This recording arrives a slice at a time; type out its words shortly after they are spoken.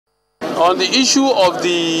On the issue of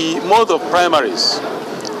the mode of primaries,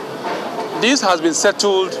 this has been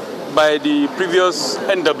settled by the previous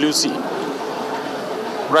NWC,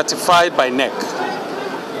 ratified by NEC,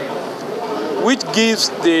 which gives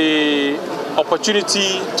the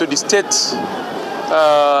opportunity to the state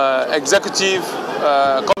executive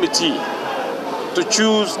committee to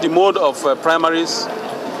choose the mode of primaries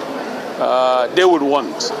they would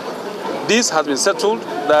want. This has been settled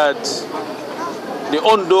that the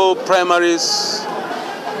Ondo primaries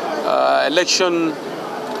election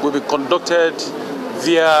will be conducted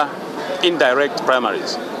via indirect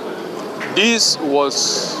primaries. This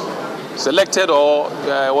was selected or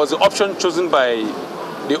was the option chosen by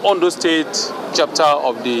the Ondo State chapter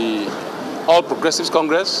of the All Progressives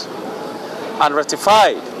Congress and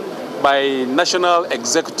ratified by National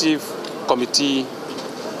Executive Committee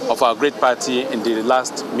of our great party in the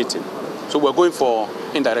last meeting. So we're going for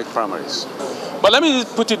indirect primaries. But let me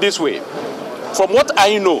put it this way. From what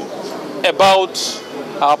I know about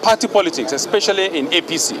our party politics, especially in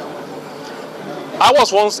APC, I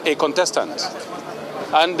was once a contestant,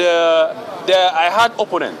 and there I had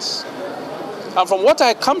opponents. And from what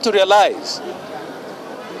I come to realize,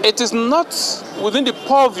 it is not within the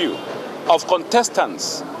purview of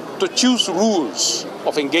contestants to choose rules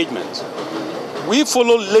of engagement. We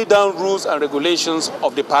follow laid down rules and regulations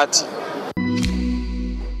of the party.